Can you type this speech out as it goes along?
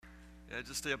Yeah,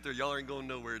 just stay up there. Y'all aren't going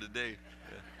nowhere today.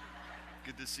 Yeah.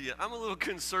 Good to see you. I'm a little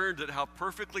concerned at how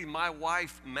perfectly my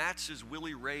wife matches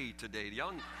Willie Ray today. Do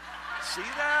y'all see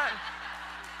that?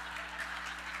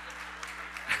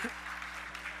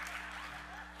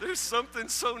 There's something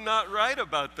so not right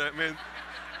about that, man.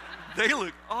 They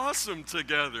look awesome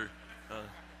together.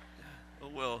 Oh,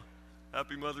 well,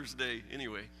 happy Mother's Day.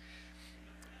 Anyway,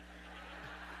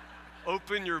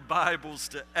 open your Bibles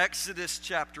to Exodus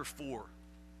chapter 4.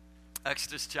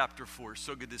 Exodus chapter 4.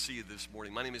 So good to see you this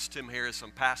morning. My name is Tim Harris. I'm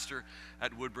pastor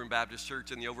at Woodburn Baptist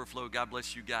Church in the Overflow. God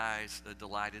bless you guys.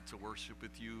 Delighted to worship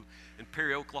with you in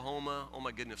Perry, Oklahoma. Oh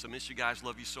my goodness, I miss you guys.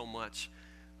 Love you so much.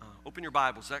 Open your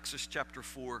Bibles, Exodus chapter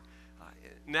 4.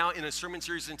 Now in a sermon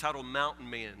series entitled Mountain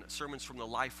Man, sermons from the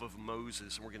life of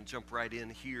Moses. And we're going to jump right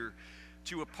in here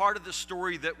to a part of the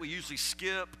story that we usually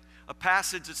skip, a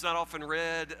passage that's not often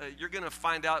read. You're going to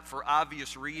find out for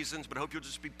obvious reasons, but I hope you'll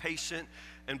just be patient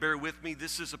and bear with me.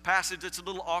 This is a passage that's a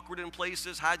little awkward in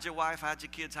places. Hide your wife, hide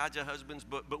your kids, hide your husbands,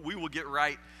 but we will get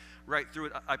right through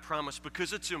it, I promise,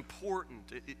 because it's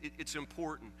important. It's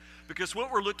important. Because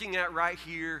what we're looking at right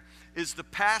here is the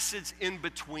passage in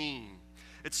between.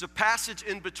 It's the passage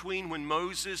in between when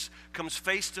Moses comes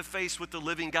face to face with the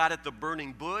living God at the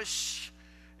burning bush,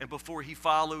 and before he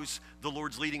follows the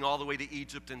Lord's leading all the way to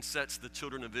Egypt and sets the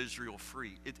children of Israel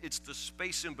free. It's the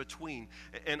space in between.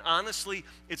 And honestly,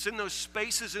 it's in those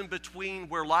spaces in between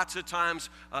where lots of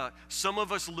times some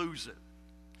of us lose it.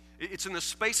 It's in the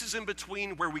spaces in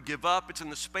between where we give up. It's in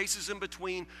the spaces in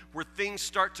between where things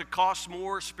start to cost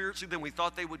more spiritually than we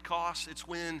thought they would cost. It's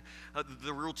when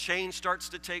the real change starts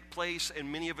to take place,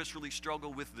 and many of us really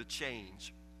struggle with the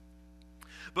change.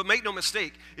 But make no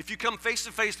mistake, if you come face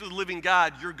to face with the living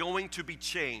God, you're going to be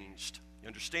changed. You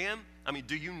understand? I mean,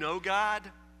 do you know God?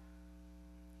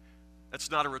 That's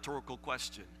not a rhetorical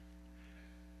question.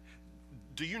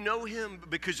 Do you know him?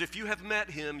 Because if you have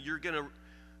met him, you're going to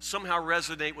somehow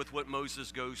resonate with what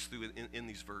Moses goes through in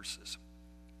these verses.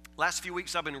 Last few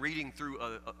weeks, I've been reading through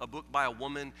a book by a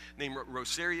woman named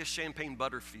Rosaria Champagne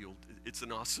Butterfield. It's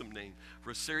an awesome name,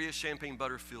 Rosaria Champagne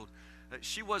Butterfield.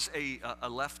 She was a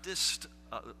leftist,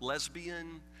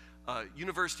 lesbian,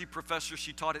 university professor.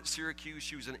 She taught at Syracuse.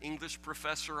 She was an English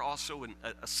professor, also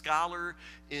a scholar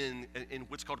in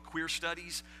what's called queer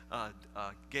studies,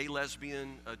 gay,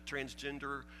 lesbian,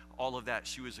 transgender, all of that.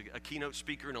 She was a keynote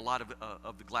speaker in a lot of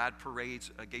the GLAAD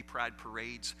parades, gay pride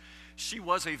parades. She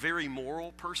was a very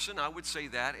moral person, I would say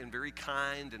that, and very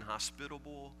kind and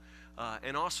hospitable.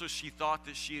 And also she thought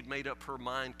that she had made up her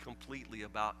mind completely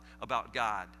about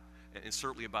God, and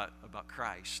certainly about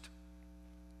Christ.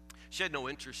 She had no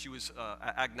interest. She was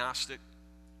agnostic,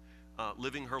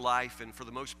 living her life, and for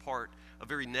the most part, a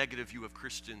very negative view of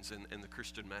Christians and the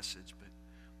Christian message.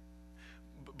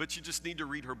 But you just need to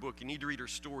read her book. You need to read her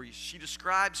stories. She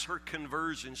describes her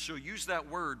conversion. She'll use that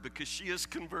word because she is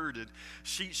converted.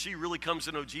 She really comes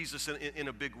to know Jesus in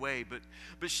a big way.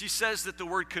 But she says that the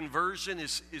word conversion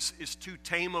is too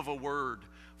tame of a word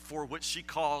for what she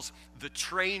calls the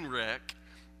train wreck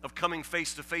of coming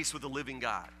face to face with the living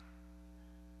God.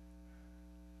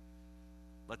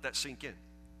 Let that sink in.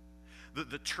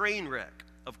 The train wreck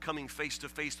of coming face to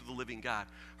face with the living God.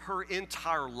 Her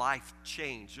entire life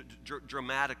changed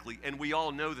dramatically, and we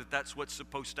all know that that's what's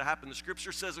supposed to happen. The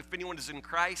scripture says if anyone is in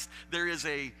Christ, there is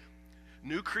a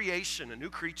new creation, a new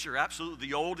creature. Absolutely,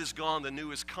 the old is gone, the new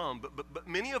has come. But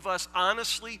many of us,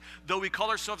 honestly, though we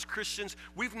call ourselves Christians,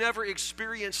 we've never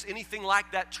experienced anything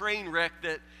like that train wreck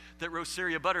that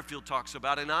Rosaria Butterfield talks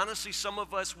about. And honestly, some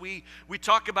of us, we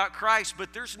talk about Christ,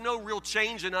 but there's no real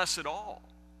change in us at all.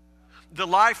 The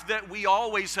life that we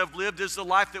always have lived is the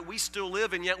life that we still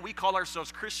live, and yet we call ourselves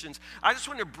Christians. I just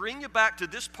want to bring you back to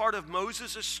this part of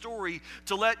Moses' story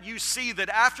to let you see that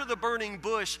after the burning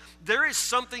bush, there is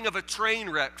something of a train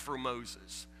wreck for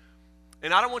Moses.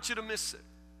 And I don't want you to miss it.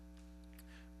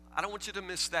 I don't want you to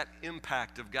miss that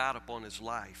impact of God upon his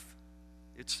life.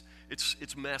 It's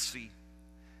messy,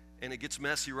 and it gets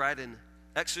messy right in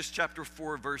Exodus chapter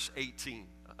 4, verse 18.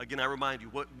 Again, I remind you,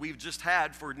 what we've just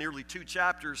had for nearly 2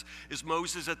 chapters is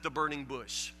Moses at the burning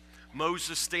bush.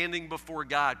 Moses standing before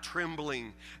God,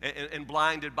 trembling and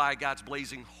blinded by God's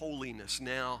blazing holiness.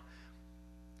 Now,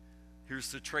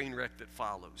 here's the train wreck that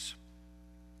follows.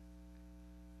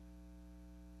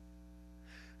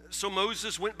 So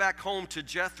Moses went back home to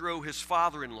Jethro, his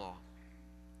father-in-law.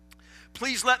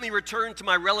 Please let me return to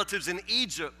my relatives in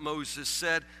Egypt, Moses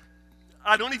said.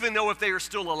 I don't even know if they are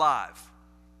still alive.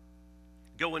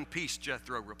 Go in peace,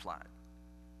 Jethro replied.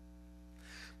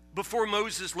 Before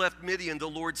Moses left Midian, the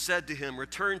Lord said to him,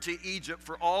 return to Egypt,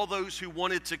 for all those who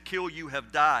wanted to kill you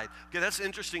have died. Okay, that's an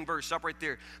interesting verse. Stop right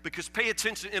there. Because pay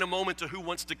attention in a moment to who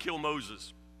wants to kill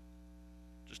Moses.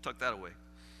 Just tuck that away.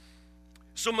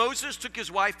 So Moses took his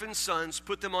wife and sons,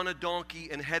 put them on a donkey,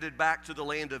 and headed back to the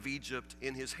land of Egypt.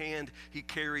 In his hand he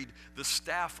carried the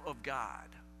staff of God.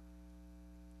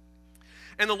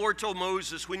 And the Lord told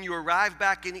Moses, when you arrive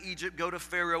back in Egypt, go to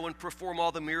Pharaoh and perform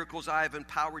all the miracles I have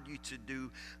empowered you to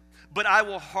do. But I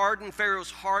will harden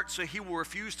Pharaoh's heart so he will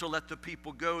refuse to let the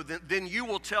people go. Then you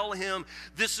will tell him,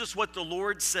 this is what the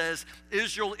Lord says,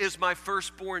 Israel is my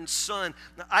firstborn son.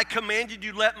 I commanded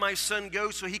you let my son go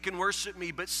so he can worship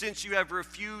me, but since you have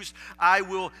refused, I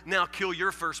will now kill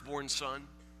your firstborn son.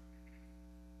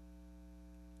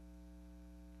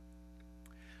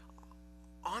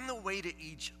 On the way to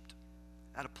Egypt,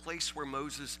 at a place where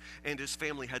Moses and his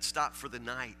family had stopped for the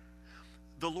night,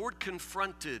 the Lord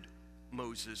confronted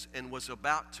Moses and was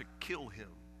about to kill him.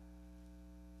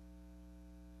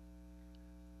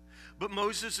 But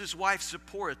Moses' wife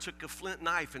Zipporah took a flint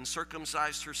knife and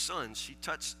circumcised her son. She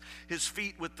touched his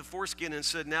feet with the foreskin and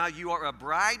said, now you are a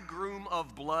bridegroom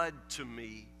of blood to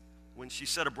me. When she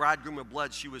said a bridegroom of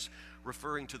blood, she was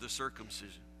referring to the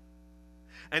circumcision.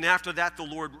 And after that, the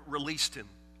Lord released him,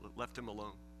 left him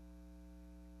alone.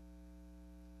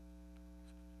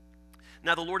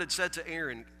 Now the Lord had said to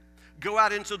Aaron, go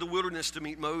out into the wilderness to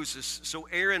meet Moses. So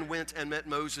Aaron went and met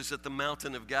Moses at the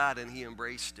mountain of God, and he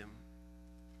embraced him.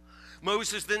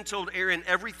 Moses then told Aaron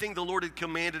everything the Lord had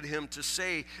commanded him to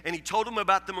say, and he told him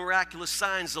about the miraculous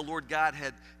signs the Lord God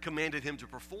had commanded him to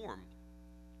perform.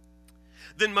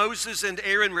 Then Moses and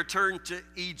Aaron returned to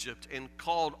Egypt and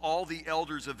called all the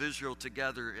elders of Israel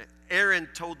together. Aaron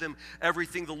told them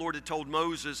everything the Lord had told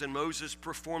Moses, and Moses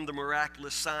performed the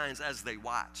miraculous signs as they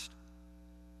watched.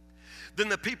 Then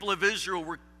the people of Israel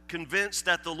were convinced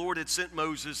that the Lord had sent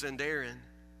Moses and Aaron.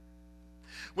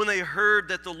 When they heard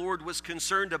that the Lord was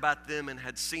concerned about them and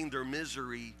had seen their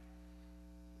misery,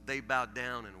 they bowed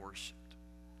down and worshiped.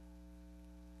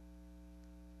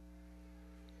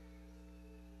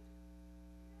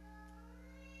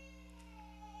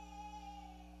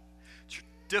 It's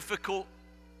difficult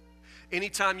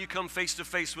anytime you come face to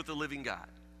face with the living God.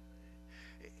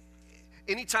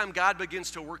 Anytime God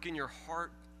begins to work in your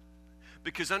heart,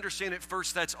 because understand at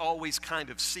first that's always kind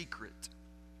of secret.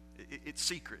 It's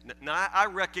secret. Now I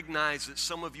recognize that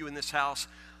some of you in this house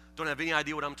don't have any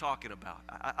idea what I'm talking about.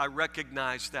 I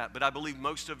recognize that, but I believe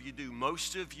most of you do.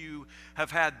 Most of you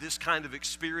have had this kind of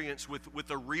experience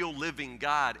with a real living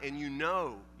God, and you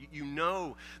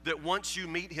know that once you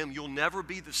meet him, you'll never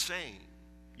be the same.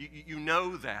 You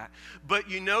know that. But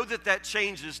you know that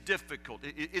change is difficult.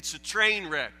 It's a train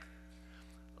wreck.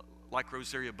 Like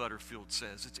Rosaria Butterfield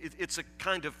says, it's a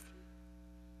kind of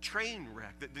train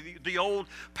wreck. The old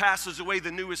passes away,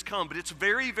 the new has come, but it's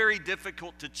very, very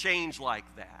difficult to change like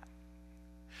that.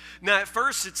 Now, at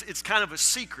first, it's kind of a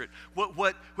secret.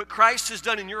 What Christ has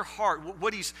done in your heart,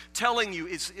 what he's telling you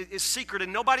is secret,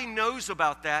 and nobody knows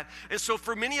about that. And so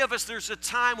for many of us, there's a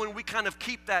time when we kind of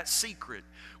keep that secret.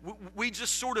 We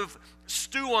just sort of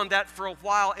stew on that for a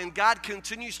while, and God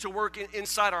continues to work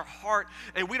inside our heart,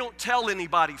 and we don't tell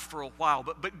anybody for a while.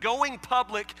 But going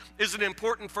public is an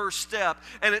important first step,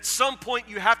 and at some point,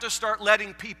 you have to start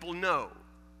letting people know.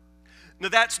 Now,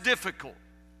 that's difficult.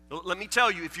 Let me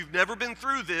tell you, if you've never been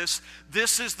through this,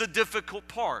 this is the difficult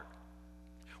part.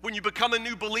 When you become a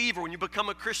new believer, when you become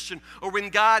a Christian, or when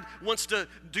God wants to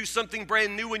do something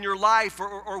brand new in your life,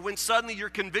 or when suddenly you're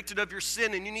convicted of your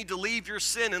sin and you need to leave your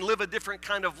sin and live a different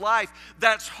kind of life,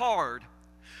 that's hard.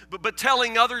 But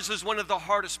telling others is one of the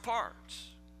hardest parts.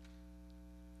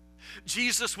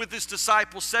 Jesus with his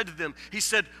disciples said to them, he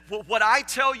said, well, what I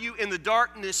tell you in the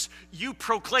darkness, you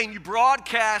proclaim, you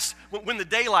broadcast when the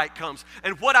daylight comes.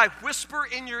 And what I whisper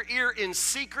in your ear in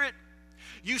secret,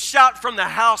 you shout from the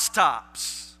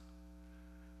housetops.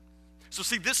 So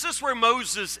see, this is where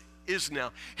Moses is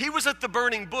now. He was at the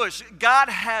burning bush. God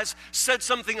has said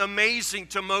something amazing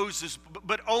to Moses,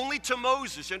 but only to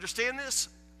Moses. You understand this?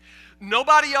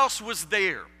 Nobody else was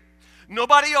there.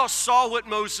 Nobody else saw what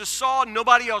Moses saw.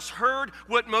 Nobody else heard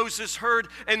what Moses heard.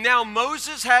 And now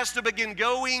Moses has to begin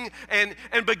going and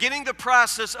beginning the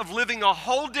process of living a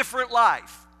whole different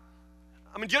life.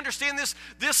 I mean, do you understand this?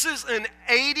 This is an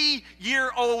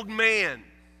 80-year-old man.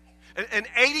 An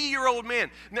 80-year-old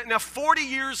man. Now, 40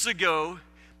 years ago,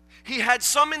 he had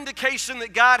some indication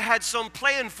that God had some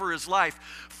plan for his life.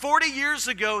 40 years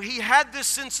ago, he had this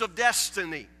sense of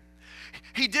destiny.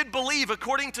 He did believe,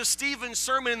 according to Stephen's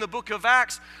sermon in the book of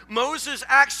Acts, Moses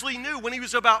actually knew when he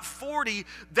was about 40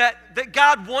 that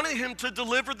God wanted him to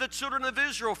deliver the children of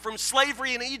Israel from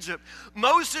slavery in Egypt.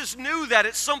 Moses knew that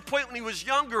at some point when he was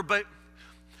younger, but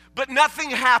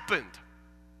nothing happened.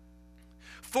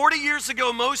 40 years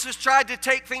ago, Moses tried to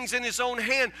take things in his own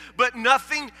hand, but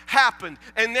nothing happened.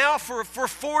 And now for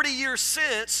 40 years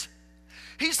since,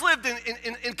 he's lived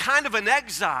in kind of an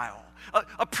exile.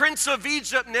 A prince of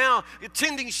Egypt now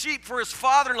tending sheep for his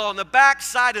father-in-law on the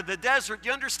backside of the desert.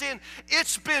 You understand?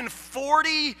 It's been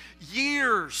 40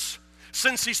 years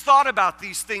since he's thought about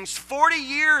these things. 40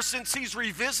 years since he's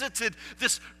revisited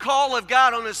this call of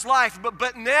God on his life.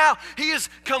 But now he has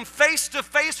come face to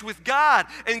face with God.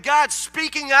 And God,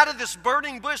 speaking out of this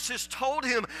burning bush, has told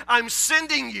him, I'm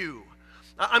sending you.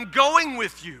 I'm going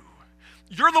with you.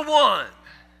 You're the one.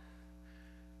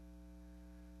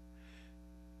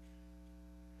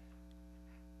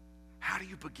 How do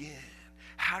you begin?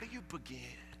 How do you begin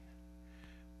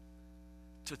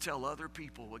to tell other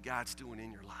people what God's doing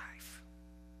in your life?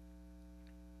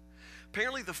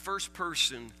 Apparently, the first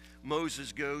person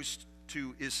Moses goes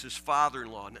to is his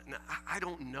father-in-law. Now, I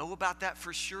don't know about that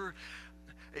for sure.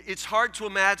 It's hard to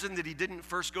imagine that he didn't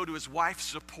first go to his wife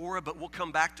Zipporah, but we'll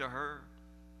come back to her.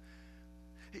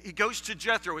 He goes to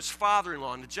Jethro, his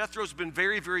father-in-law, and Jethro's been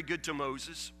very, very good to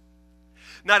Moses.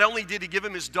 Not only did he give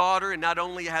him his daughter, and not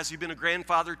only has he been a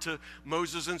grandfather to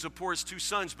Moses and Zipporah's two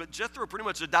sons, but Jethro pretty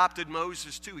much adopted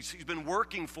Moses too. He's been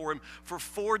working for him for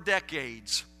 4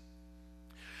 decades.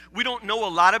 We don't know a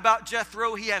lot about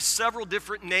Jethro. He has several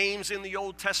different names in the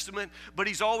Old Testament, but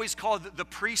he's always called the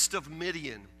priest of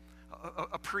Midian,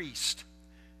 a priest.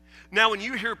 Now, when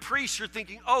you hear priest, you're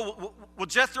thinking, oh, well,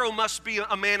 Jethro must be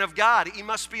a man of God. He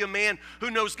must be a man who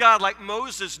knows God like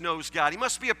Moses knows God. He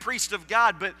must be a priest of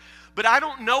God, but I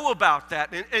don't know about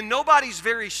that, and nobody's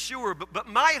very sure. But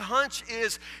my hunch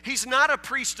is he's not a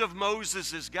priest of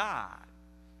Moses' God.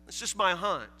 It's just my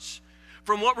hunch.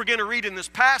 From what we're going to read in this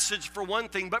passage, for one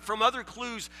thing, but from other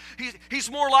clues, he's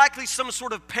more likely some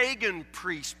sort of pagan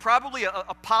priest, probably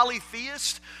a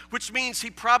polytheist, which means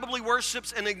he probably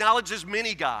worships and acknowledges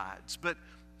many gods. But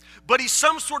he's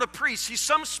some sort of priest. He's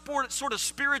some sort of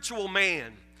spiritual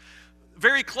man,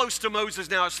 very close to Moses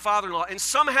now, his father-in-law. And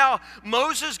somehow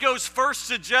Moses goes first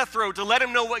to Jethro to let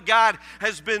him know what God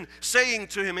has been saying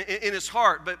to him in his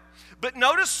heart. But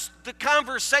notice the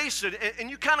conversation, and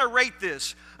you kind of rate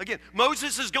this. Again,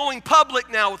 Moses is going public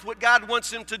now with what God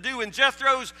wants him to do, and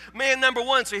Jethro's man number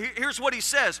one. So here's what he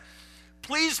says.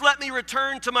 Please let me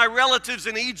return to my relatives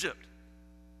in Egypt.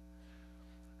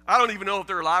 I don't even know if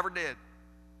they're alive or dead.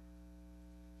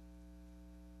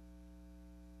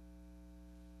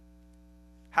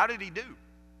 How did he do?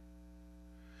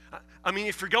 I mean,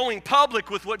 if you're going public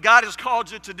with what God has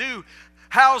called you to do,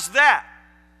 how's that?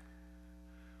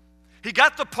 He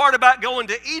got the part about going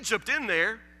to Egypt in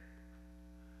there.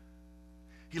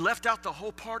 He left out the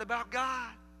whole part about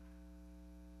God.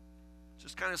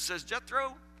 Just kind of says,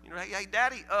 Jethro, hey,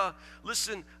 Daddy,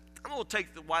 listen, I'm going to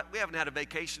take the wife. We haven't had a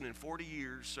vacation in 40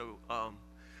 years, so I'm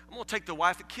going to take the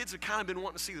wife. The kids have kind of been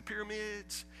wanting to see the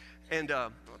pyramids. And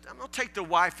I'm going to take the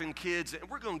wife and kids, and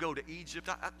we're going to go to Egypt.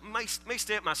 I may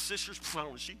stay at my sister's. I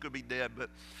don't know, she could be dead,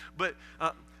 but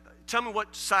tell me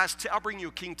what size. I'll bring you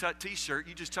a King Tut T-shirt.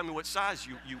 You just tell me what size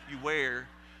you wear.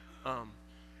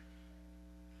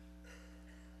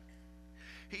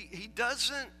 He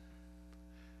doesn't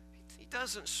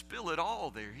spill it all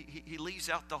there. He leaves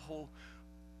out the whole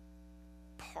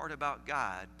part about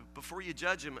God. But before you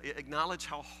judge him, acknowledge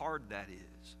how hard that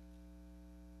is.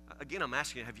 Again, I'm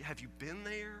asking you, have you been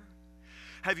there?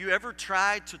 Have you ever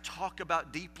tried to talk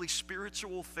about deeply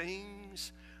spiritual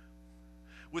things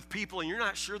with people and you're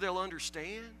not sure they'll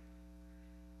understand?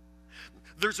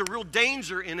 There's a real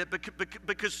danger in it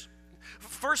because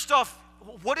first off,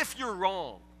 what if you're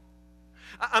wrong?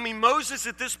 I mean, Moses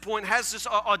at this point has this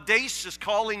audacious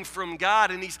calling from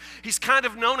God, and he's kind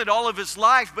of known it all of his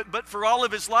life, but for all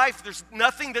of his life, there's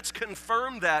nothing that's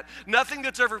confirmed that, nothing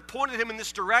that's ever pointed him in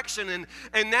this direction,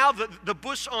 and now the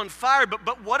bush on fire,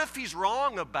 but what if he's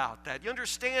wrong about that? You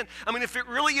understand? I mean, if it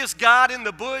really is God in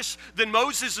the bush, then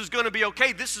Moses is going to be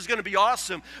okay, this is going to be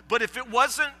awesome, but if it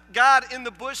wasn't God in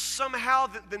the bush somehow,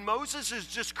 then Moses is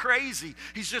just crazy.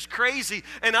 He's just crazy,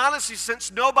 and honestly,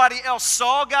 since nobody else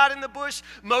saw God in the bush,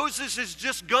 Moses is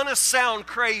just gonna sound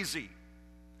crazy.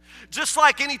 Just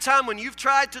like any time when you've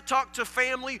tried to talk to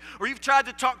family or you've tried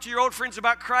to talk to your old friends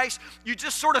about Christ, you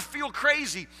just sort of feel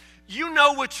crazy. You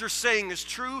know what you're saying is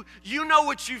true, you know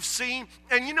what you've seen,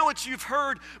 and you know what you've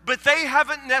heard, but they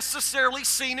haven't necessarily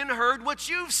seen and heard what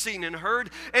you've seen and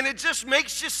heard, and it just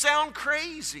makes you sound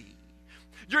crazy.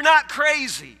 You're not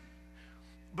crazy.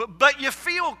 But you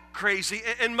feel crazy.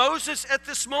 And Moses, at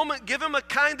this moment, give him a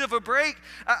kind of a break.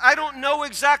 I don't know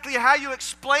exactly how you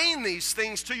explain these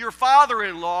things to your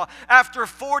father-in-law after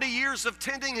 40 years of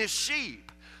tending his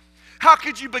sheep. How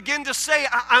could you begin to say,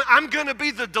 I'm going to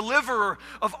be the deliverer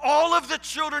of all of the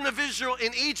children of Israel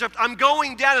in Egypt. I'm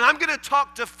going down and I'm going to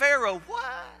talk to Pharaoh. What?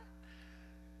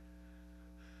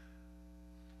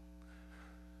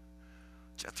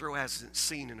 Jethro hasn't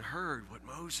seen and heard what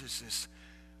Moses is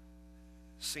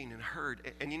seen and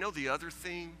heard. And you know the other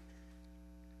thing?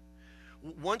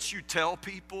 Once you tell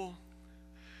people,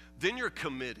 then you're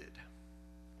committed.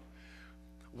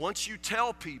 Once you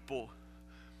tell people,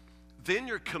 then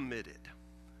you're committed.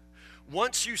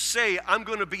 Once you say, I'm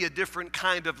going to be a different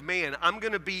kind of man, I'm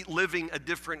going to be living a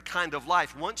different kind of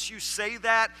life. Once you say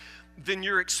that, then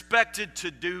you're expected to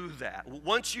do that.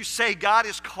 Once you say, God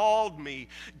has called me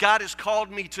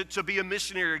to be a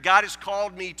missionary, God has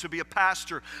called me to be a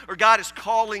pastor, or God is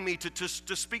calling me to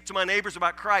speak to my neighbors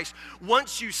about Christ,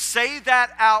 once you say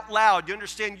that out loud, you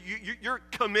understand, you're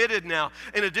committed now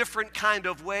in a different kind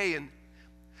of way. And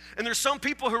there's some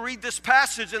people who read this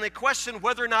passage and they question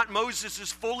whether or not Moses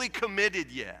is fully committed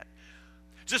yet.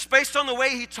 Just based on the way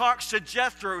he talks to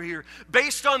Jethro here,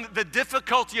 based on the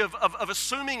difficulty of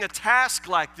assuming a task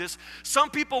like this, some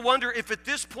people wonder if at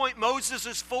this point Moses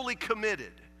is fully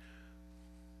committed.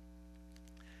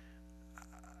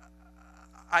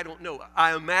 I don't know.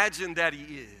 I imagine that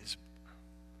he is.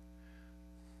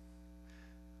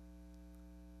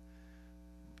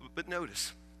 But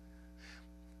notice,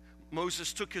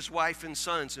 Moses took his wife and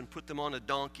sons and put them on a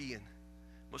donkey, and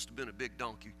must have been a big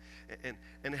donkey,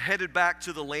 and headed back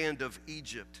to the land of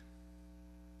Egypt.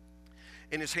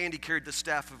 In his hand he carried the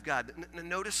staff of God.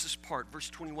 Notice this part, verse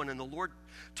 21. And the Lord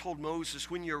told Moses,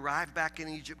 when you arrive back in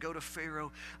Egypt, go to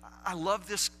Pharaoh. I love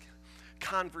this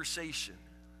conversation.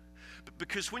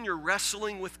 Because when you're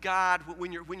wrestling with God,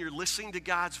 when you're listening to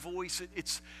God's voice,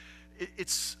 it's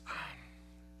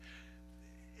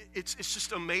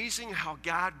just amazing how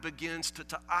God begins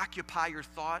to occupy your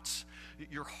thoughts,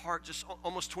 your heart, just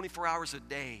almost 24 hours a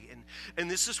day.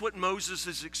 And this is what Moses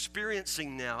is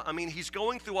experiencing now. I mean, he's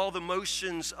going through all the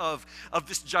motions of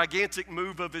this gigantic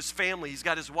move of his family. He's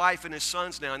got his wife and his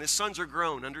sons now, and his sons are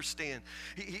grown, understand.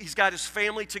 He's got his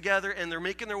family together, and they're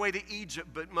making their way to Egypt,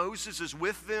 but Moses is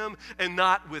with them and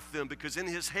not with them, because in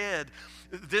his head,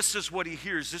 this is what he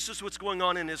hears. This is what's going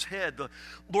on in his head. The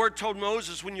Lord told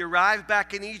Moses, when you arrive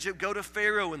back in Egypt, go to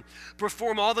Pharaoh and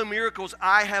perform all the miracles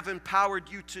I have empowered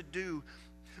you to do.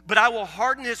 But I will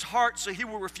harden his heart so he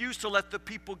will refuse to let the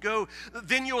people go.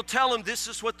 Then you'll tell him, this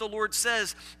is what the Lord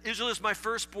says. Israel is my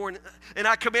firstborn, and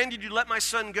I commanded you to let my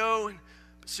son go. And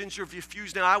since you've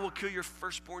refused now, I will kill your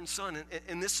firstborn son.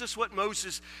 And this is what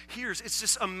Moses hears. It's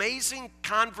this amazing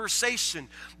conversation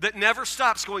that never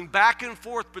stops, going back and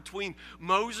forth between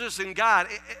Moses and God.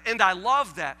 And I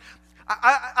love that.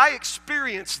 I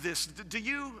experience this. Do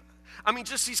you? I mean,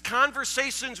 just these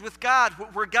conversations with God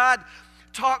where God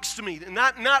talks to me,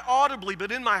 not audibly,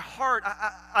 but in my heart.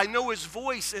 I know his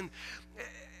voice,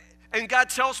 and God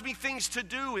tells me things to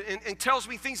do, and tells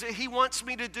me things that he wants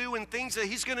me to do, and things that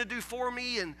he's going to do for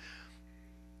me. And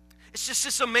it's just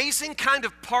this amazing kind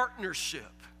of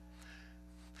partnership.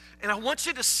 And I want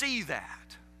you to see that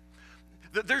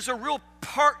there's a real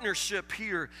partnership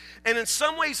here. And in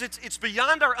some ways, it's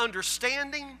beyond our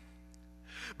understanding,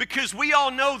 because we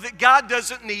all know that God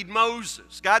doesn't need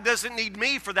Moses. God doesn't need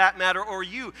me, for that matter, or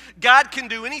you. God can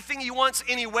do anything he wants,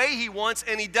 any way he wants,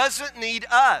 and he doesn't need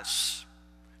us.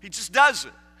 He just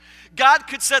doesn't. God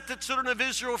could set the children of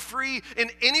Israel free in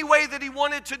any way that he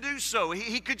wanted to do so.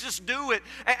 He could just do it.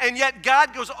 And yet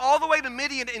God goes all the way to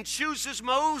Midian and chooses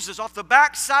Moses off the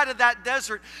backside of that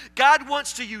desert. God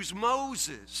wants to use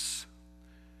Moses.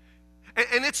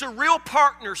 And it's a real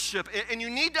partnership. And you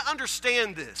need to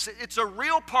understand this. It's a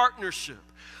real partnership.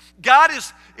 God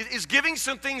is giving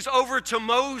some things over to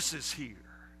Moses here.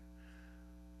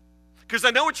 Because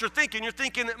I know what you're thinking. You're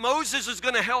thinking that Moses is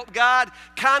going to help God,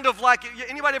 kind of like,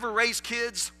 anybody ever raise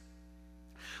kids?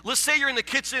 Let's say you're in the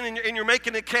kitchen and you're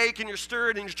making a cake and you're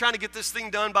stirring and you're trying to get this thing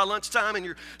done by lunchtime, and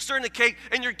you're stirring the cake,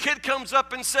 and your kid comes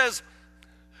up and says,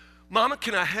 Mama,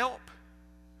 can I help?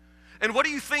 And what are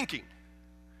you thinking?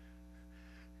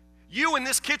 You in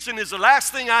this kitchen is the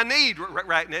last thing I need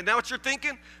right now. Now what you're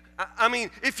thinking? I mean,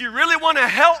 if you really want to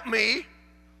help me,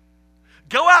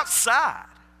 go outside.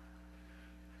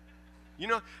 You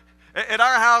know, at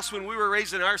our house when we were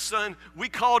raising our son, we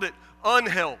called it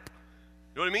unhelp.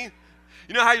 You know what I mean?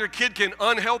 You know how your kid can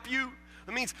unhelp you?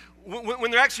 It means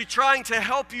when they're actually trying to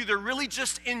help you, they're really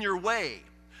just in your way.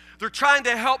 They're trying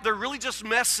to help. They're really just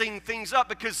messing things up,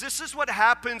 because this is what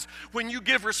happens when you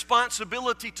give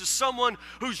responsibility to someone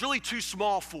who's really too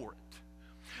small for it.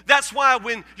 That's why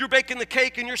when you're baking the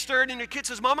cake and you're stirring and your kid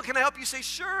says, Mama, can I help? You say,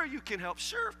 sure, you can help.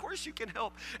 Sure, of course you can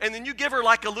help. And then you give her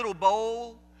like a little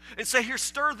bowl and say, here,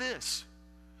 stir this.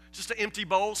 Just an empty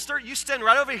bowl. Stir. You stand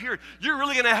right over here. You're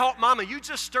really going to help Mama. You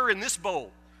just stir in this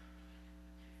bowl.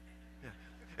 Yeah.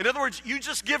 In other words, you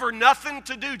just give her nothing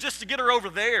to do just to get her over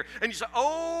there. And you say,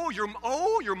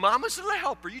 your Mama's a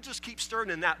helper. You just keep stirring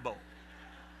in that bowl.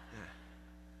 Yeah.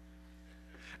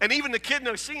 And even the kid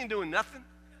knows she ain't doing nothing.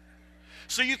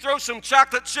 So you throw some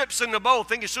chocolate chips in the bowl,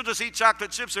 thinking she'll just eat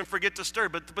chocolate chips and forget to stir.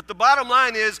 But the bottom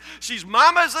line is, she's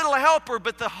Mama's little helper,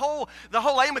 but the whole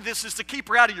aim of this is to keep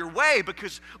her out of your way,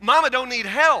 because Mama don't need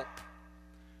help.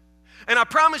 And I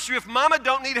promise you, if Mama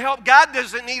don't need help, God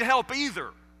doesn't need help either.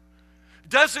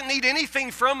 Doesn't need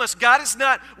anything from us. God is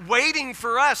not waiting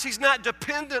for us. He's not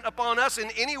dependent upon us in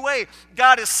any way.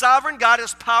 God is sovereign. God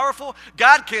is powerful.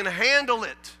 God can handle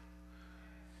it.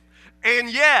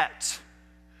 And yet,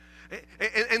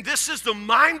 and this is the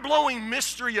mind-blowing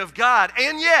mystery of God,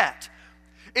 and yet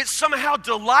it somehow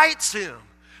delights Him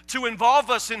to involve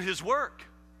us in His work.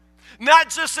 Not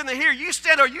just in the here. You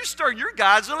stand or you stir your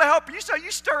God's little helper.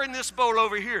 You stir in this bowl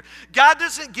over here. God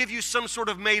doesn't give you some sort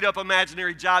of made-up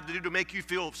imaginary job to do to make you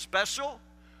feel special.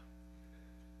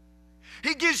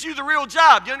 He gives you the real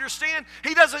job, you understand?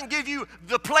 He doesn't give you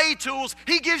the play tools.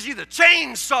 He gives you the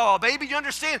chainsaw, baby, you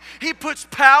understand? He puts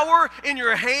power in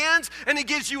your hands, and He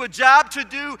gives you a job to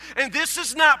do, and this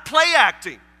is not play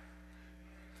acting.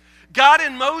 God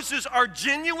and Moses are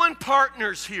genuine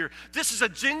partners here. This is a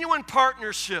genuine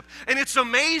partnership, and it's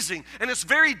amazing, and it's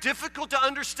very difficult to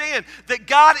understand that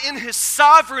God in His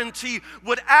sovereignty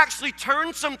would actually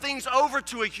turn some things over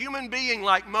to a human being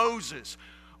like Moses,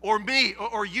 or me,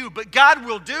 or you, but God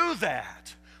will do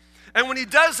that. And when He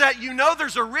does that, you know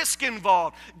there's a risk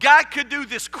involved. God could do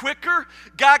this quicker.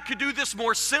 God could do this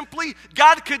more simply.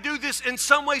 God could do this in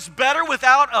some ways better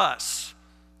without us.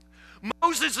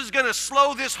 Moses is going to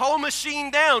slow this whole machine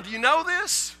down. Do you know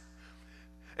this?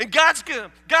 And God's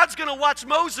going to watch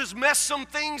Moses mess some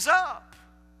things up.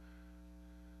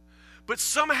 But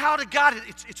somehow to God,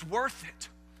 it's worth it.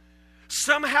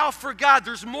 Somehow for God,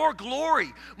 there's more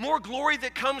glory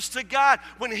that comes to God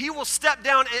when He will step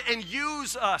down and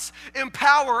use us,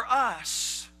 empower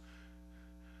us.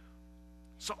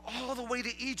 So all the way to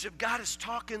Egypt, God is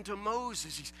talking to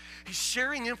Moses. He's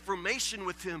sharing information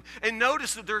with him. And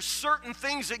notice that there's certain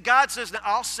things that God says, now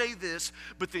I'll say this,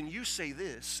 but then you say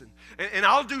this. And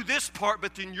I'll do this part,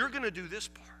 but then you're going to do this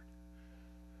part.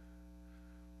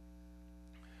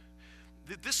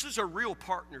 This is a real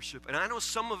partnership. And I know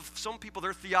some people,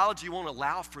 their theology won't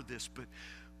allow for this,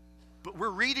 but we're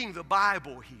reading the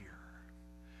Bible here.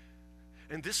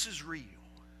 And this is real.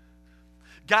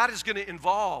 God is going to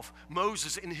involve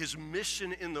Moses in his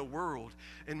mission in the world.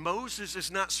 And Moses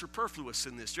is not superfluous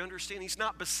in this. Do you understand? He's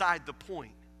not beside the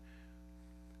point.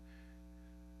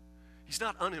 He's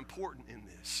not unimportant in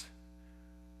this.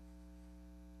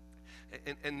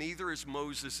 And neither is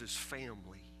Moses'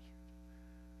 family.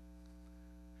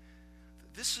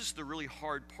 This is the really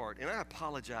hard part, and I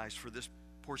apologize for this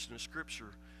portion of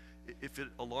Scripture. If it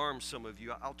alarms some of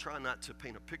you, I'll try not to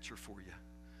paint a picture for you.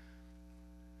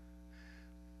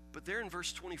 But there in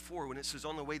verse 24, when it says,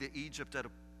 on the way to Egypt, at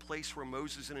a place where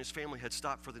Moses and his family had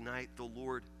stopped for the night, the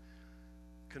Lord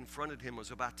confronted him,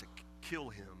 was about to kill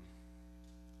him.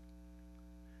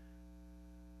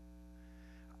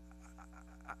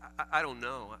 I don't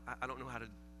know. I don't know how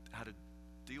to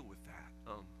deal with that.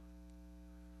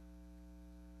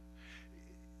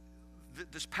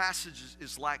 This passage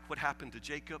is like what happened to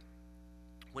Jacob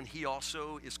when he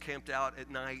also is camped out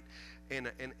at night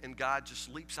and God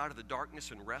just leaps out of the darkness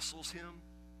and wrestles him.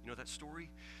 You know that story?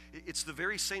 It's the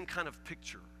very same kind of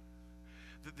picture.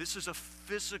 This is a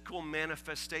physical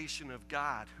manifestation of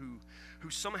God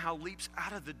who somehow leaps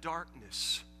out of the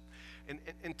darkness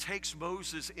and takes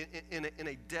Moses in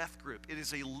a death grip. It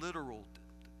is a literal,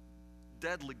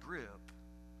 deadly grip.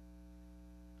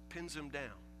 Pins him down.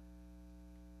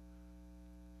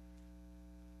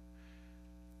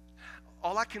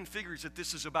 All I can figure is that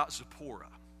this is about Zipporah.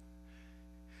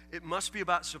 It must be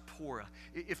about Zipporah.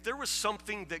 If there was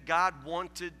something that God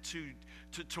wanted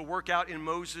to work out in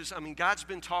Moses, I mean, God's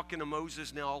been talking to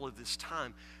Moses now all of this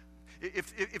time.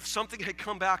 If something had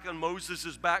come back on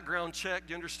Moses' background check,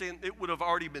 you understand, it would have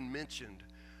already been mentioned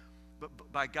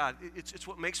by God. It's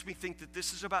what makes me think that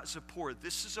this is about Zipporah.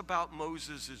 This is about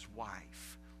Moses'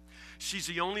 wife. She's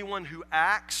the only one who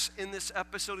acts in this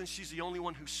episode, and she's the only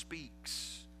one who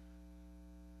speaks.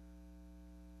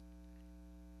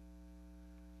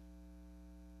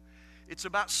 It's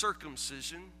about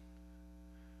circumcision.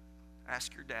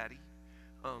 Ask your daddy.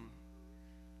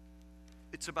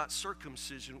 It's about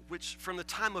circumcision, which from the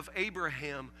time of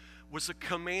Abraham was a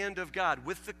command of God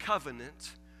with the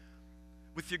covenant,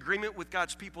 with the agreement with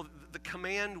God's people. The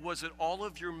command was that all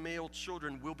of your male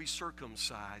children will be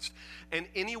circumcised, and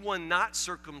anyone not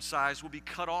circumcised will be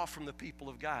cut off from the people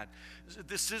of God.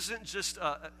 This isn't just,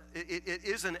 it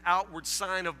is an outward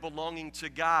sign of belonging to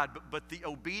God, but the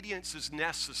obedience is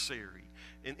necessary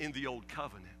in the old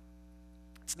covenant.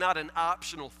 It's not an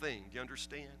optional thing. Do you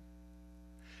understand?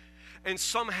 And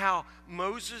somehow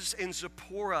Moses and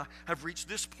Zipporah have reached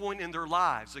this point in their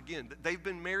lives. Again, they've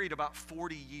been married about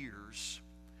 40 years.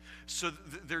 So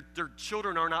their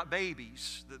children are not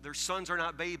babies. Their sons are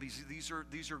not babies. These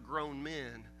are grown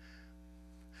men.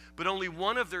 But only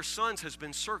one of their sons has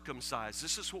been circumcised.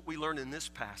 This is what we learn in this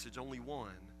passage, only one.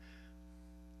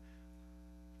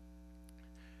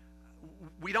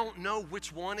 We don't know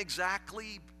which one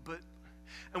exactly,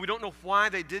 and we don't know why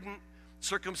they didn't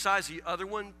circumcise the other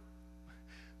one.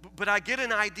 But I get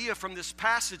an idea from this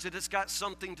passage that it's got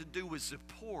something to do with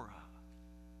Zipporah.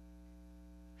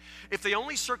 If they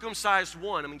only circumcised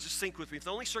one, just think with me. If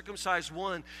they only circumcised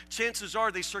one, chances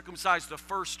are they circumcised the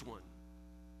first one,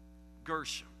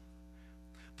 Gershom,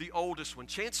 the oldest one.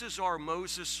 Chances are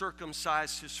Moses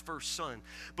circumcised his first son.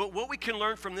 But what we can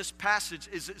learn from this passage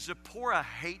is that Zipporah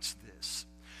hates this.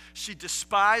 She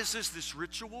despises this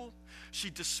ritual. She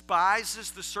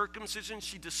despises the circumcision.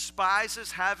 She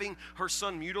despises having her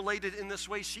son mutilated in this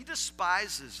way. She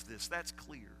despises this. That's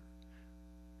clear.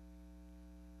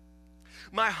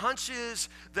 My hunch is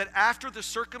that after the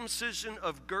circumcision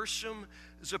of Gershom,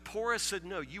 Zipporah said,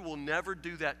 no, you will never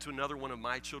do that to another one of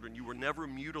my children. You will never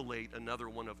mutilate another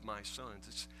one of my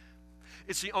sons.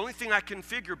 It's the only thing I can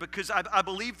figure, because I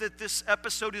believe that this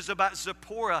episode is about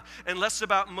Zipporah and less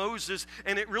about Moses,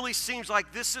 and it really seems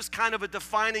like this is kind of a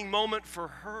defining moment for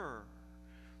her.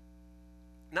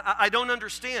 Now, I don't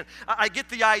understand. I get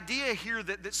the idea here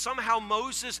that somehow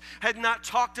Moses had not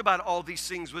talked about all these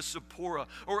things with Zipporah,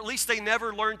 or at least they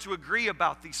never learned to agree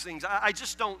about these things. I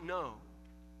just don't know.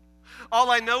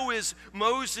 All I know is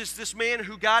Moses, this man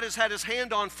who God has had his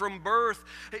hand on from birth,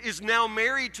 is now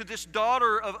married to this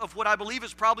daughter of what I believe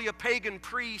is probably a pagan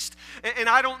priest. And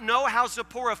I don't know how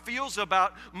Zipporah feels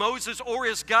about Moses or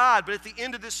his God, but at the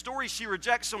end of this story, she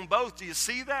rejects them both. Do you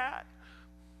see that?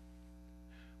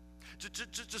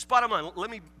 Just bottom line, let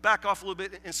me back off a little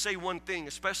bit and say one thing,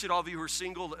 especially to all of you who are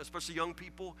single, especially young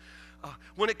people.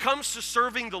 When it comes to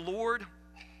serving the Lord,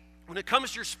 when it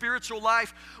comes to your spiritual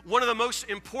life, one of the most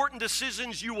important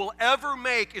decisions you will ever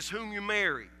make is whom you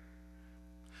marry.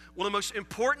 One of the most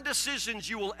important decisions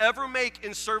you will ever make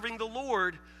in serving the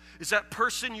Lord is that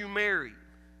person you marry.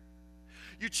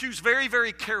 You choose very,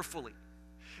 very carefully.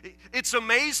 It's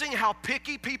amazing how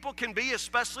picky people can be,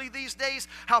 especially these days,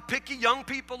 how picky young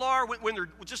people are when they're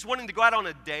just wanting to go out on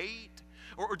a date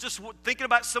or just thinking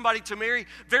about somebody to marry.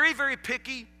 Very, very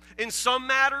picky in some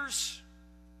matters.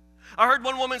 I heard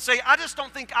one woman say, I just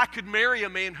don't think I could marry a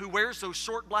man who wears those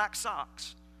short black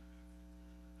socks.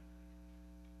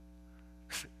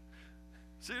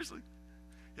 Seriously?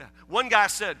 Yeah. One guy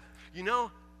said,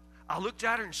 I looked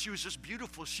at her and she was just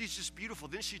beautiful. She's just beautiful.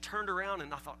 Then she turned around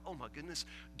and I thought, oh my goodness,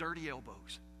 dirty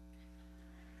elbows.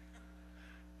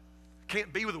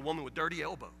 Can't be with a woman with dirty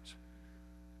elbows.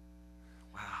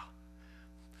 Wow.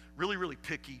 Really, really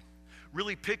picky.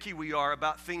 Really picky we are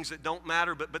about things that don't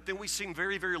matter, but then we seem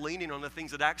very, very lenient on the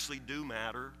things that actually do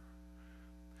matter.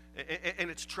 And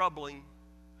it's troubling.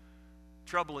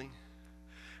 Troubling.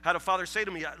 Had a father say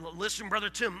to me, listen, Brother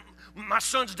Tim, my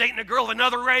son's dating a girl of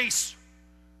another race.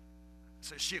 I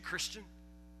said, is she a Christian?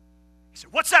 He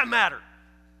said, what's that matter?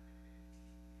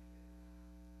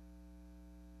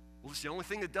 Well, it's the only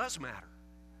thing that does matter.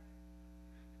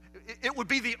 It would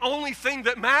be the only thing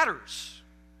that matters.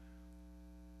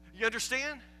 You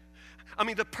understand?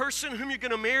 The person whom you're going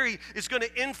to marry is going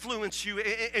to influence you,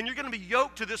 and you're going to be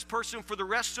yoked to this person for the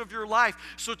rest of your life.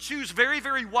 So choose very,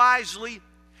 very wisely.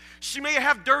 She may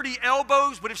have dirty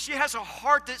elbows, but if she has a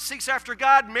heart that seeks after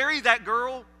God, marry that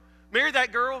girl. Marry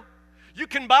that girl. You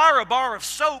can buy her a bar of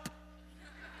soap.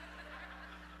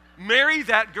 Marry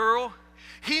that girl.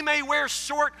 He may wear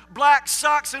short black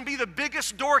socks and be the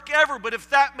biggest dork ever, but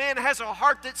if that man has a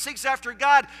heart that seeks after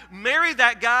God, marry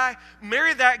that guy.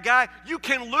 Marry that guy. You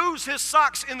can lose his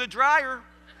socks in the dryer.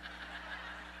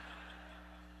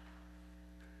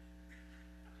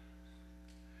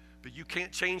 But you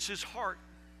can't change his heart.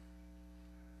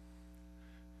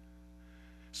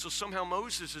 So somehow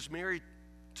Moses is married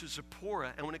to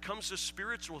Zipporah, and when it comes to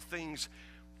spiritual things,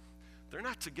 they're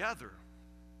not together.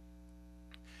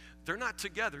 They're not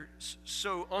together.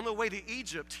 So on the way to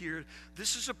Egypt here,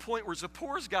 this is a point where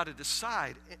Zipporah's got to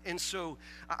decide. And so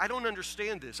I don't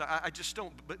understand this. I just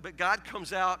don't. But God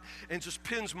comes out and just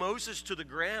pins Moses to the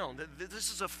ground.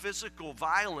 This is a physical,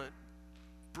 violent,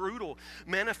 brutal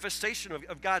manifestation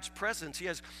of God's presence. He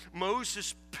has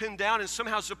Moses pinned down, and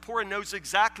somehow Zipporah knows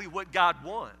exactly what God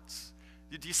wants.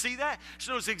 Did you see that?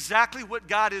 She knows exactly what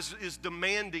God is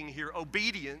demanding here,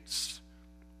 obedience.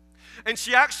 And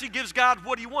she actually gives God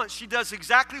what he wants. She does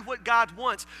exactly what God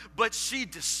wants, but she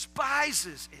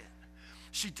despises it.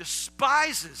 She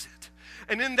despises it.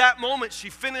 And in that moment, she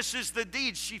finishes the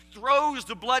deed. She throws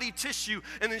the bloody tissue,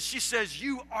 and then she says,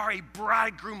 "You are a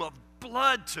bridegroom of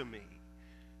blood to me."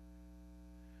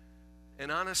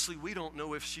 And honestly, we don't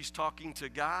know if she's talking to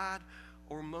God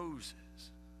or Moses.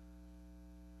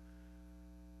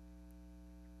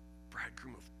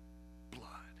 Bridegroom of blood.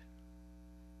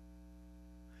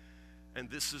 And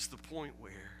this is the point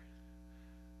where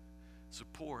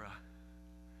Zipporah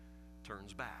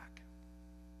turns back.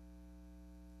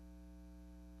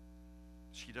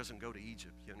 She doesn't go to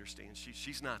Egypt, you understand?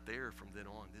 She's not there from then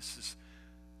on. This is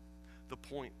the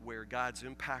point where God's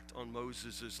impact on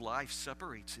Moses' life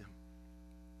separates him.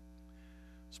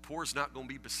 Zipporah's not going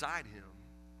to be beside him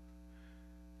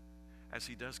as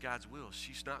he does God's will.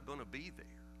 She's not going to be there.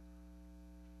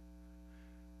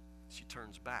 She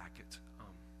turns back.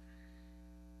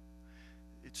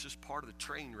 It's just part of the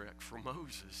train wreck for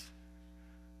Moses.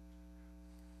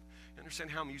 You understand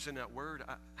how I'm using that word?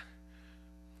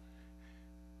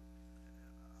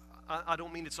 I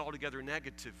don't mean it's altogether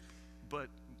negative, but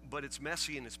it's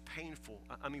messy and it's painful.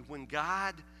 I mean, when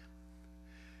God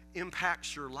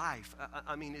impacts your life,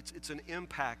 I mean, it's an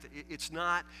impact. It's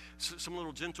not some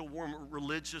little gentle, warm,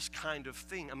 religious kind of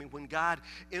thing. I mean, when God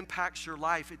impacts your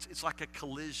life, it's like a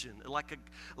collision, like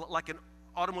an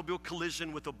automobile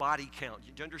collision with a body count.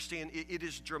 You understand? It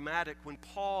is dramatic. When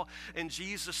Paul and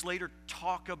Jesus later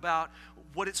talk about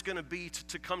what it's going to be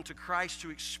to come to Christ, to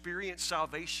experience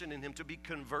salvation in him, to be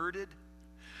converted,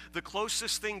 the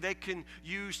closest thing they can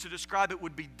use to describe it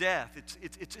would be death.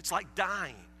 It's like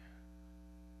dying.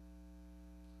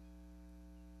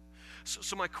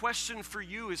 So my question for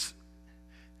you is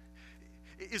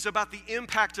about the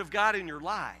impact of God in your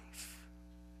life.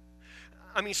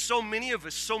 I mean, so many of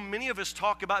us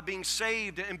talk about being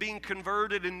saved and being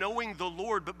converted and knowing the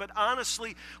Lord, but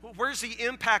honestly, where's the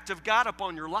impact of God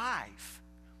upon your life?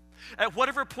 At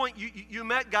whatever point you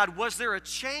met God, was there a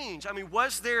change? I mean,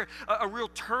 was there a real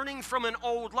turning from an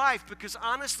old life? Because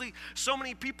honestly, so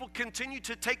many people continue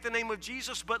to take the name of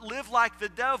Jesus but live like the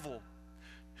devil.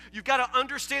 You've got to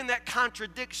understand that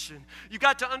contradiction. You've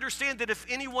got to understand that if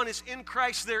anyone is in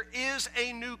Christ, there is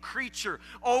a new creature.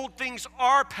 Old things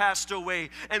are passed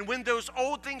away. And when those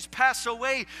old things pass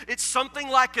away, it's something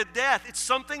like a death. It's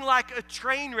something like a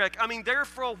train wreck. I mean, there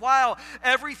for a while,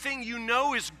 everything you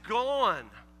know is gone.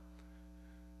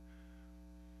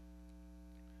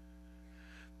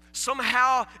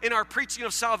 Somehow, in our preaching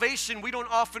of salvation, we don't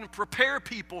often prepare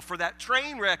people for that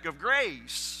train wreck of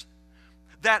grace.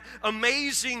 That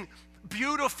amazing,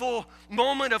 beautiful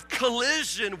moment of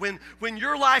collision when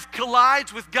your life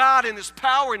collides with God and His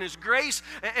power and His grace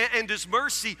and His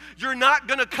mercy. You're not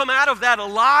going to come out of that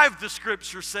alive, the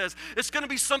Scripture says. It's going to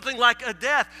be something like a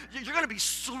death. You're going to be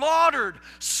slaughtered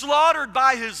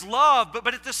by His love.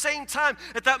 But at the same time,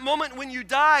 at that moment when you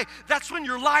die, that's when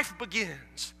your life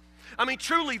begins. I mean,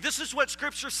 truly, this is what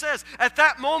Scripture says. At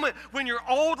that moment, when your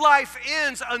old life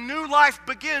ends, a new life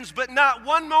begins, but not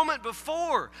one moment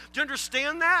before. Do you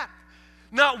understand that?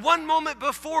 Not one moment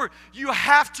before. You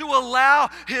have to allow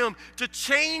Him to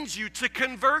change you, to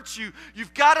convert you.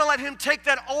 You've got to let Him take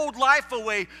that old life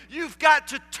away. You've got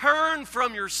to turn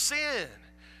from your sin.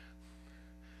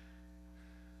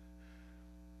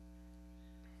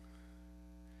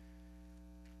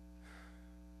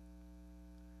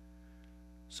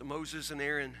 So Moses and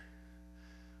Aaron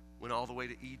went all the way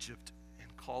to Egypt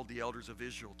and called the elders of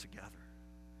Israel together.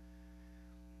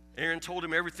 Aaron told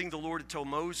him everything the Lord had told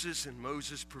Moses, and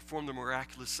Moses performed the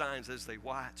miraculous signs as they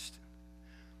watched.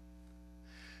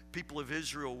 People of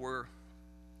Israel were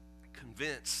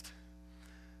convinced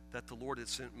that the Lord had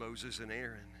sent Moses and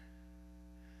Aaron.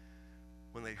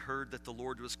 When they heard that the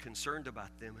Lord was concerned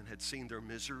about them and had seen their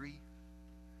misery,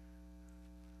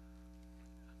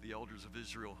 the elders of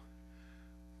Israel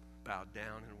bowed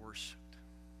down and worshiped.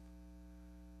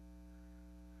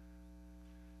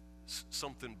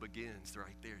 Something begins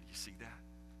right there. Do you see that?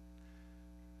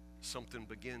 Something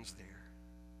begins there.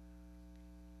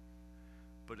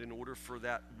 But in order for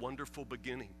that wonderful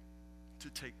beginning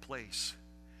to take place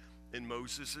in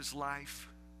Moses' life,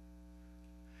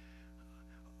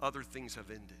 other things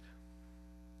have ended.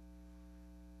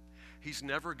 He's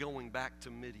never going back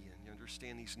to Midian. You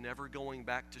understand? He's never going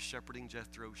back to shepherding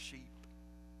Jethro's sheep.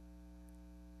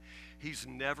 He's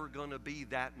never going to be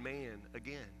that man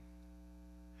again.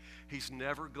 He's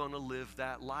never going to live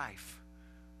that life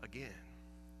again.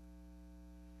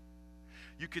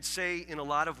 You could say in a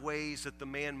lot of ways that the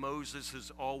man Moses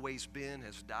has always been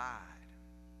has died.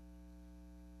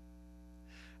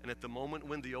 And at the moment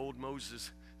when the old Moses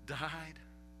died,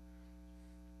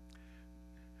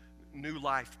 new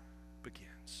life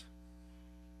begins.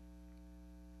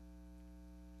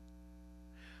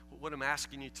 What I'm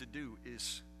asking you to do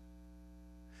is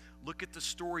look at the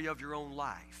story of your own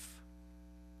life.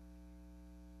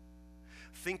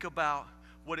 Think about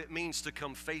what it means to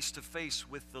come face to face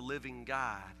with the living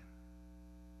God.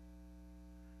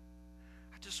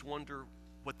 I just wonder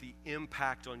what the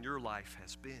impact on your life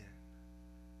has been.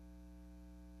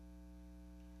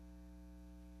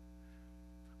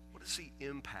 What is the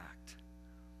impact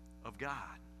of God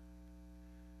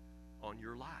on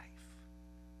your life?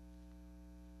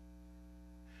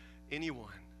 Anyone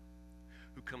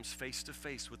who comes face to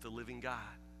face with the living God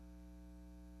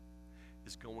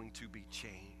is going to be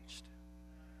changed.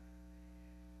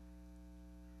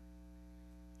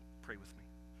 Pray with me.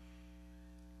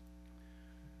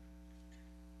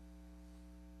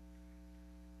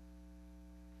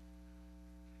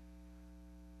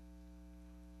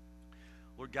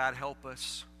 Lord God, help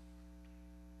us.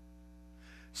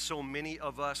 So many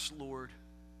of us, Lord,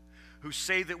 who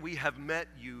say that we have met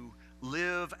you,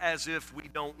 live as if we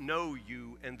don't know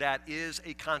you, and that is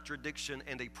a contradiction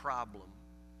and a problem.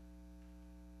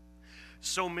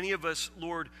 So many of us,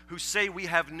 Lord, who say we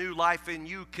have new life in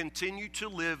you, continue to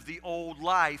live the old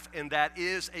life, and that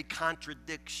is a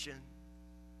contradiction.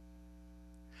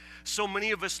 So many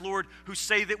of us, Lord, who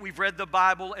say that we've read the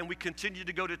Bible and we continue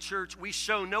to go to church, we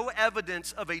show no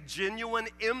evidence of a genuine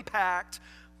impact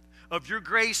of your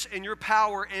grace and your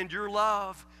power and your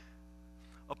love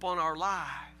upon our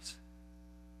lives.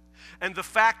 And the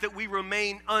fact that we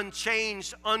remain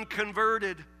unchanged,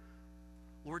 unconverted,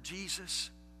 Lord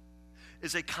Jesus,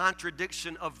 is a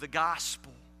contradiction of the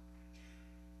gospel.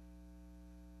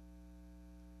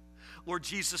 Lord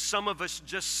Jesus, some of us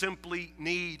just simply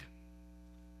need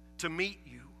to meet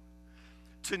you,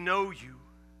 to know you.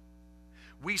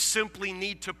 We simply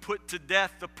need to put to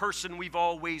death the person we've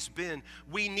always been.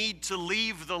 We need to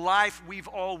leave the life we've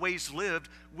always lived.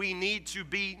 We need to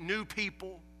be new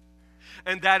people,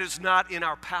 and that is not in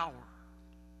our power.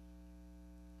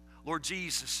 Lord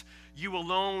Jesus, you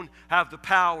alone have the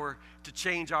power to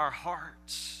change our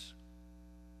hearts.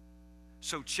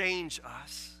 So change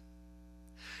us,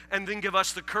 and then give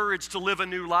us the courage to live a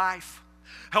new life.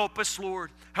 Help us, Lord.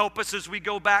 Help us as we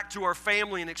go back to our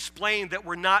family and explain that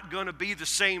we're not going to be the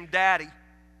same daddy.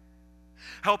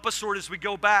 Help us, Lord, as we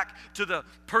go back to the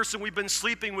person we've been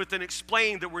sleeping with and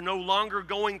explain that we're no longer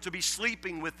going to be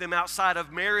sleeping with them outside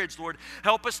of marriage, Lord.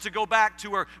 Help us to go back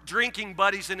to our drinking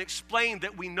buddies and explain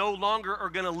that we no longer are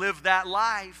going to live that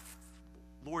life.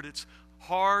 Lord, it's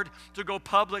hard to go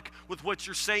public with what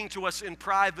you're saying to us in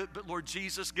private, but Lord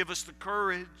Jesus, give us the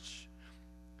courage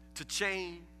to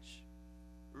change.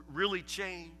 Really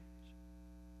change,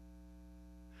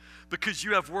 because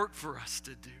you have work for us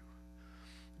to do.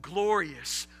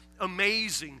 Glorious,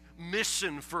 amazing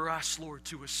mission for us, Lord,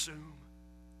 to assume.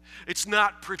 It's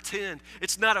not pretend.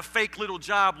 It's not a fake little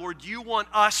job, Lord. You want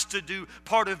us to do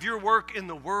part of your work in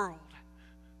the world.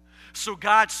 So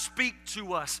God, speak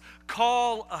to us,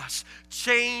 call us,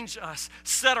 change us,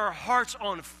 set our hearts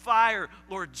on fire.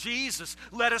 Lord Jesus,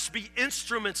 let us be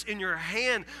instruments in your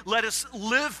hand. Let us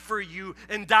live for you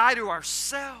and die to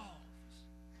ourselves.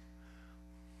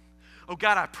 Oh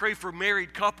God, I pray for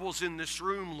married couples in this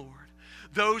room, Lord.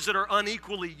 Those that are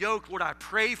unequally yoked, Lord, I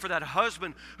pray for that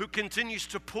husband who continues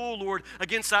to pull, Lord,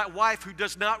 against that wife who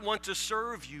does not want to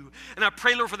serve you. And I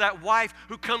pray, Lord, for that wife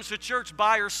who comes to church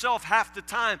by herself half the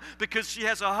time because she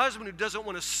has a husband who doesn't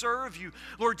want to serve you.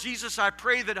 Lord Jesus, I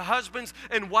pray that husbands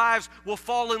and wives will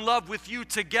fall in love with you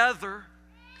together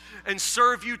and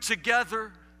serve you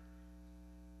together.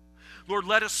 Lord,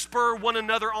 let us spur one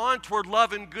another on toward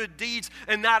love and good deeds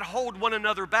and not hold one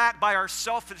another back by our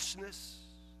selfishness.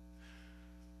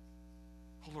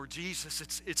 Lord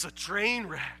Jesus, it's a train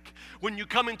wreck. When you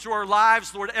come into our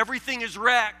lives, Lord, everything is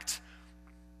wrecked.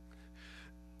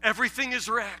 Everything is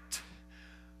wrecked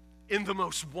in the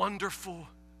most wonderful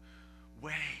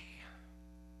way.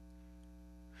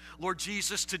 Lord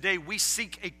Jesus, today we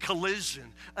seek a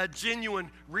collision, a genuine,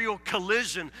 real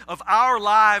collision of our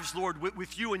lives, Lord,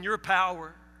 with you and your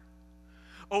power.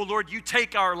 Oh, Lord, you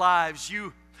take our lives.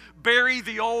 You bury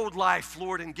the old life,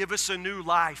 Lord, and give us a new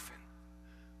life.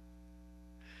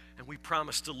 And we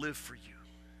promise to live for you.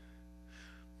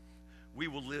 We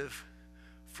will live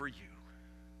for you.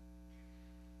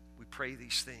 We pray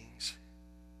these things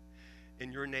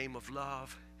in your name of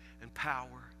love and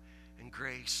power and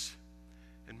grace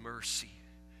and mercy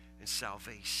and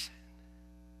salvation.